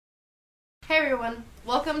Hey everyone,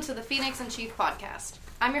 welcome to the Phoenix and Chief podcast.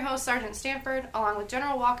 I'm your host, Sergeant Stanford, along with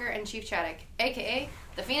General Walker and Chief Chaddock, aka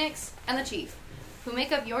the Phoenix and the Chief, who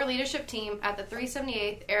make up your leadership team at the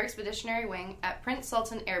 378th Air Expeditionary Wing at Prince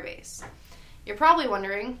Sultan Air Base. You're probably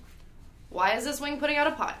wondering, why is this wing putting out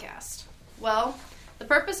a podcast? Well, the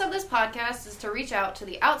purpose of this podcast is to reach out to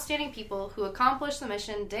the outstanding people who accomplish the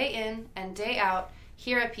mission day in and day out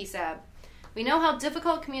here at PSAB. We know how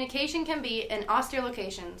difficult communication can be in austere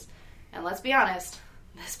locations, and let's be honest,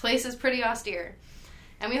 this place is pretty austere.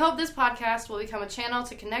 And we hope this podcast will become a channel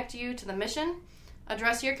to connect you to the mission,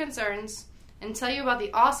 address your concerns, and tell you about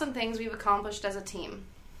the awesome things we've accomplished as a team.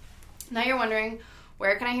 Now you're wondering,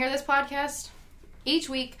 where can I hear this podcast? Each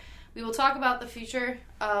week, we will talk about the future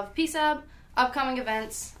of PSAB, upcoming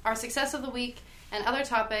events, our success of the week, and other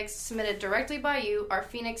topics submitted directly by you, our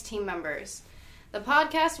Phoenix team members. The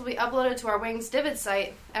podcast will be uploaded to our Wings Divid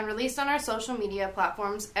site and released on our social media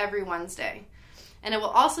platforms every Wednesday. And it will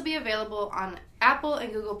also be available on Apple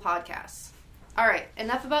and Google Podcasts. Alright,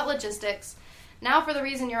 enough about logistics. Now for the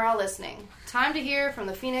reason you're all listening. Time to hear from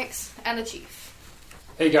the Phoenix and the Chief.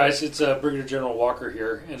 Hey guys, it's Brigadier General Walker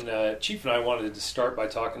here, and Chief and I wanted to start by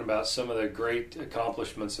talking about some of the great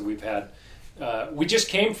accomplishments that we've had. We just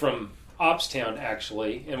came from Opstown,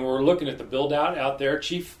 actually, and we're looking at the build-out out there.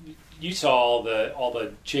 Chief, you saw all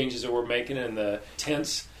the changes that we're making and the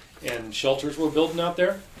tents and shelters we're building out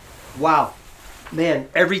there? Wow. Man,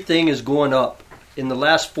 everything is going up. In the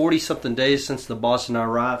last 40-something days since the boss and I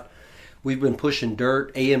arrived, we've been pushing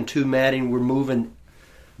dirt, AM2 matting, we're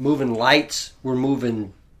moving lights, we're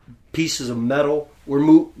moving pieces of metal, we're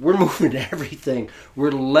moving everything.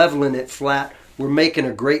 We're leveling it flat, we're making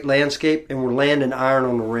a great landscape, and we're landing iron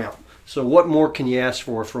on the ramp. So what more can you ask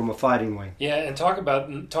for from a fighting wing? Yeah, and talking about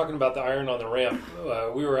the iron on the ramp,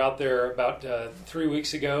 we were out there about 3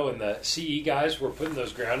 weeks ago, and the CE guys were putting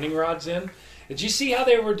those grounding rods in. Did you see how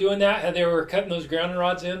they were doing that? How they were cutting those grounding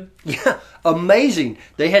rods in? Yeah, amazing.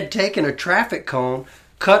 They had taken a traffic cone,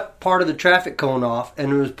 cut part of the traffic cone off,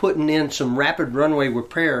 and was putting in some rapid runway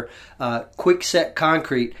repair, quick set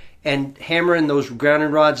concrete, and hammering those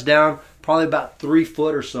grounding rods down, probably about 3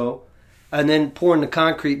 foot or so, and then pouring the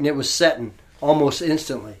concrete, and it was setting almost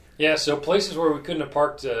instantly. Yeah, so places where we couldn't have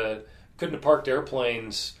parked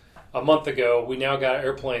airplanes a month ago, we now got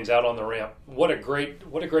airplanes out on the ramp. What a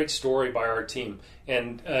great story by our team.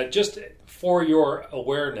 And just for your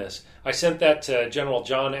awareness, I sent that to General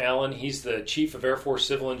John Allen. He's the Chief of Air Force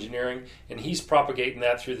Civil Engineering, and he's propagating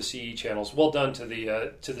that through the CE channels. Well done to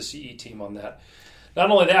the CE team on that. Not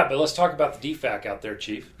only that, but let's talk about the DFAC out there,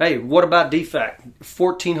 Chief. Hey, what about DFAC?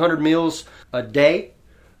 1,400 meals a day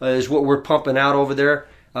is what we're pumping out over there.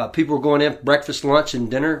 People were going in breakfast, lunch, and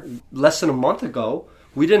dinner. Less than a month ago,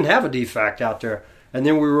 we didn't have a DFAC out there. And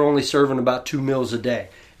then we were only serving about 2 meals a day.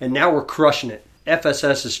 And now we're crushing it.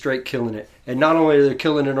 FSS is straight killing it. And not only are they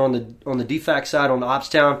killing it on the DFAC side, on the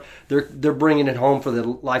Opstown, they're bringing it home for the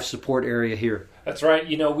life support area here. That's right.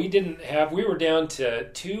 You know, we were down to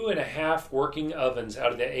 2.5 working ovens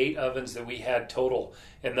out of the 8 ovens that we had total.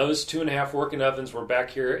 And those 2.5 working ovens were back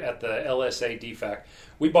here at the LSA DFAC.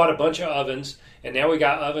 We bought a bunch of ovens, and now we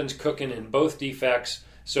got ovens cooking in both DFACs.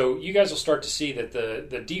 So you guys will start to see that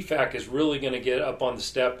the DFAC is really going to get up on the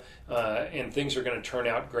step, and things are going to turn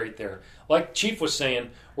out great there. Like Chief was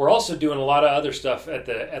saying, we're also doing a lot of other stuff at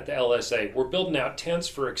the LSA. We're building out tents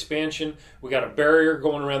for expansion. We got a barrier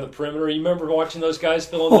going around the perimeter. You remember watching those guys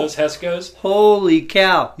filling those HESCOs? Holy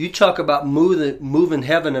cow. You talk about moving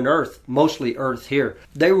heaven and earth, mostly earth here.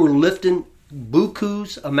 They were lifting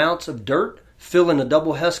buku's amounts of dirt, filling a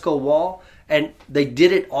double HESCO wall, and they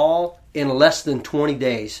did it all in less than 20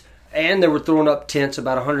 days. And they were throwing up tents,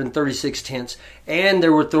 about 136 tents. And they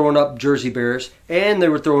were throwing up Jersey Bears. And they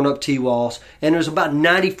were throwing up T-walls. And there's about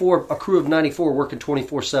a crew of 94 working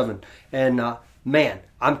 24/7. And man,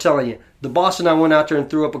 I'm telling you, the boss and I went out there and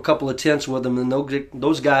threw up a couple of tents with them. And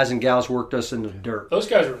those guys and gals worked us in the dirt. Those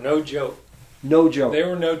guys were no joke. No joke. They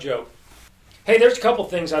were no joke. Hey, there's a couple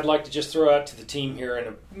things I'd like to just throw out to the team here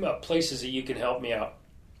and places that you can help me out.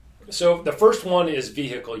 So the first one is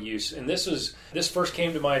vehicle use, and this first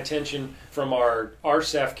came to my attention from our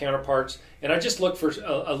RSAF counterparts, and I just looked for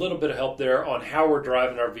a little bit of help there on how we're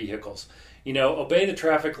driving our vehicles. You know, obey the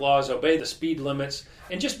traffic laws, obey the speed limits,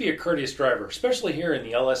 and just be a courteous driver, especially here in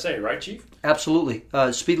the LSA, right, Chief? Absolutely.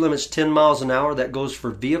 Speed limit's 10 miles an hour. That goes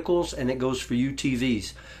for vehicles, and it goes for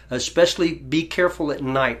UTVs. Especially be careful at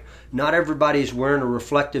night. Not everybody's wearing a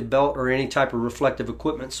reflective belt or any type of reflective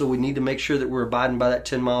equipment, so we need to make sure that we're abiding by that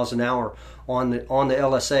 10 miles an hour on the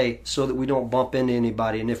LSA so that we don't bump into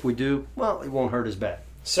anybody. And if we do, well, it won't hurt as bad.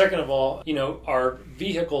 Second of all, our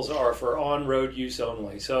vehicles are for on-road use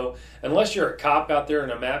only. So unless you're a cop out there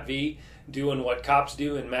in a MAPV doing what cops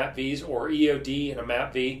do in MAPVs or EOD in a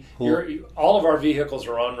MAPV, all of our vehicles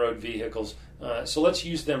are on-road vehicles. So let's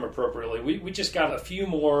use them appropriately. We just got a few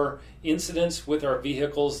more incidents with our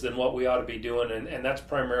vehicles than what we ought to be doing, and that's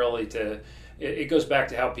primarily it goes back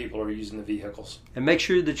to how people are using the vehicles. And make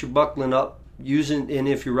sure that you're buckling up. And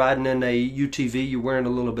if you're riding in a UTV, you're wearing a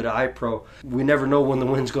little bit of iPro. We never know when the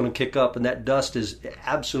wind's going to kick up, and that dust is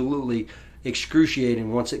absolutely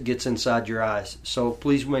excruciating once it gets inside your eyes. So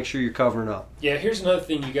please make sure you're covering up. Yeah, here's another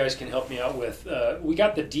thing you guys can help me out with. We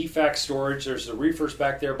got the DFAC storage. There's the reefers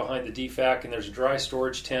back there behind the DFAC, and there's a dry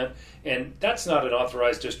storage tent, and that's not an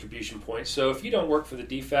authorized distribution point. So if you don't work for the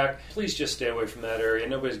DFAC, please just stay away from that area.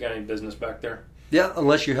 Nobody's got any business back there. Yeah,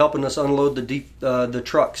 unless you're helping us unload the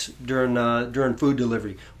trucks during food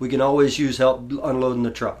delivery. We can always use help unloading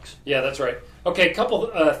the trucks. Yeah, that's right. Okay, a couple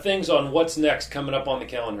things on what's next coming up on the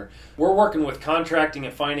calendar. We're working with contracting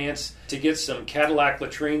and finance to get some Cadillac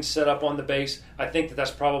latrines set up on the base. I think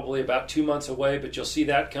that's probably about 2 months away, but you'll see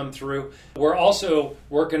that come through. We're also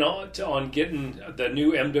working on getting the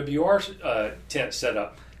new MWR tent set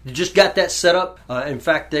up. They just got that set up. In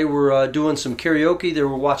fact, they were doing some karaoke. They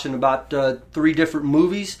were watching about 3 different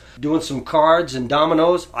movies, doing some cards and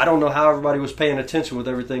dominoes. I don't know how everybody was paying attention with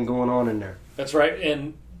everything going on in there. That's right.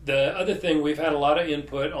 And the other thing, we've had a lot of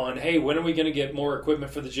input on, hey, when are we going to get more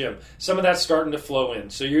equipment for the gym? Some of that's starting to flow in.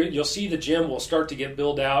 So you'll see the gym will start to get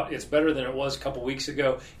built out. It's better than it was a couple weeks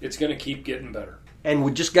ago. It's going to keep getting better. And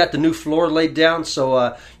we just got the new floor laid down,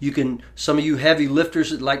 so some of you heavy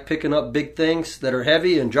lifters that like picking up big things that are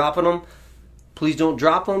heavy and dropping them, please don't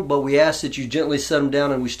drop them, but we ask that you gently set them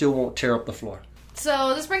down and we still won't tear up the floor.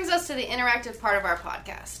 So this brings us to the interactive part of our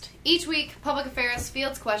podcast. Each week, Public Affairs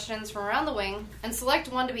fields questions from around the wing and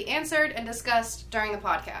select one to be answered and discussed during the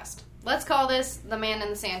podcast. Let's call this the Man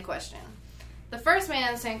in the Sand question. The first Man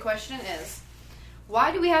in the Sand question is,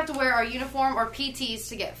 why do we have to wear our uniform or PTs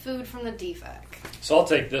to get food from the DFAC? So I'll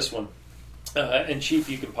take this one. And Chief,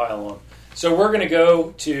 you can pile on. So we're going to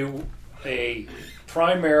go to a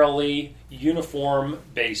primarily uniform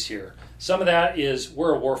base here. Some of that is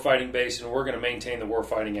we're a warfighting base and we're going to maintain the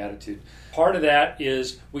warfighting attitude. Part of that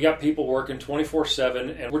is we got people working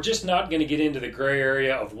 24/7 and we're just not going to get into the gray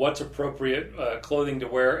area of what's appropriate clothing to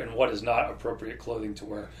wear and what is not appropriate clothing to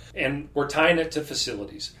wear. And we're tying it to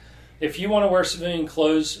facilities. If you want to wear civilian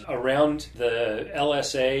clothes around the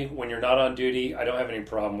LSA when you're not on duty, I don't have any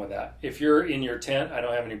problem with that. If you're in your tent, I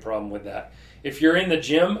don't have any problem with that. If you're in the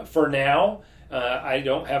gym for now, I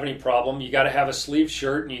don't have any problem. You got to have a sleeve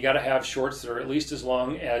shirt and you got to have shorts that are at least as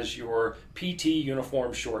long as your PT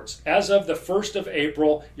uniform shorts. As of the 1st of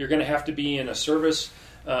April, you're going to have to be in a service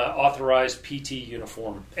authorized PT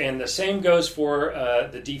uniform. And the same goes for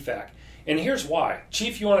the DFAC. And here's why.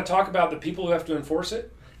 Chief, you want to talk about the people who have to enforce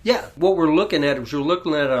it? Yeah, what we're looking at is we're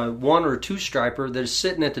looking at a 1 or 2 striper that is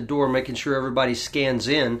sitting at the door making sure everybody scans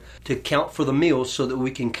in to count for the meals so that we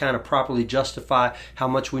can kind of properly justify how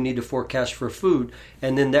much we need to forecast for food.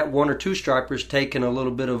 And then that 1 or 2 striper is taking a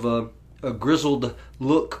little bit of a grizzled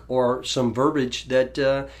look or some verbiage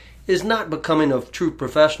that is not becoming of true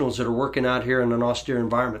professionals that are working out here in an austere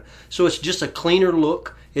environment. So it's just a cleaner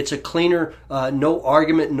look. It's a cleaner, no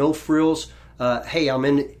argument, no frills. Hey, I'm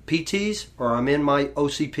in PTs or I'm in my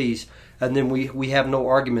OCPs, and then we have no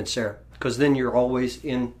arguments there because then you're always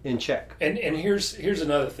in check. And here's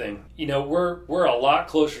another thing. We're a lot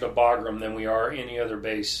closer to Bagram than we are any other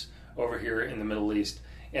base over here in the Middle East.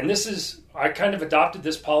 And I kind of adopted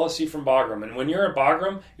this policy from Bagram. And when you're at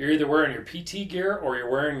Bagram, you're either wearing your PT gear or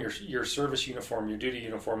you're wearing your service uniform, your duty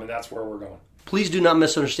uniform, and that's where we're going. Please do not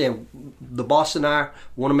misunderstand. The boss and I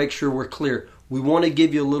want to make sure we're clear. We want to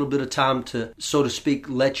give you a little bit of time to, so to speak,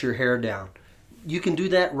 let your hair down. You can do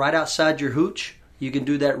that right outside your hooch. You can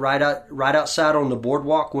do that right outside on the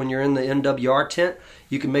boardwalk when you're in the MWR tent.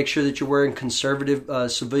 You can make sure that you're wearing conservative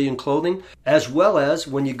civilian clothing. As well as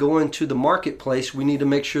when you go into the marketplace, we need to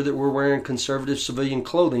make sure that we're wearing conservative civilian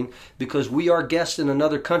clothing because we are guests in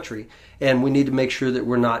another country and we need to make sure that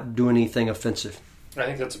we're not doing anything offensive. I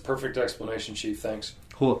think that's a perfect explanation, Chief. Thanks.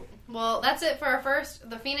 Cool. Well, that's it for our first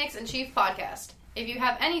The Phoenix and Chief podcast. If you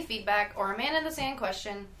have any feedback or a Man in the Sand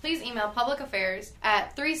question, please email Public Affairs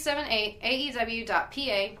at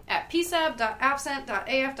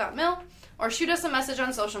 378aew.pa@psab.absent.af.mil or shoot us a message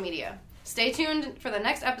on social media. Stay tuned for the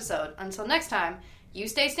next episode. Until next time, you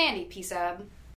stay standy, PSAB.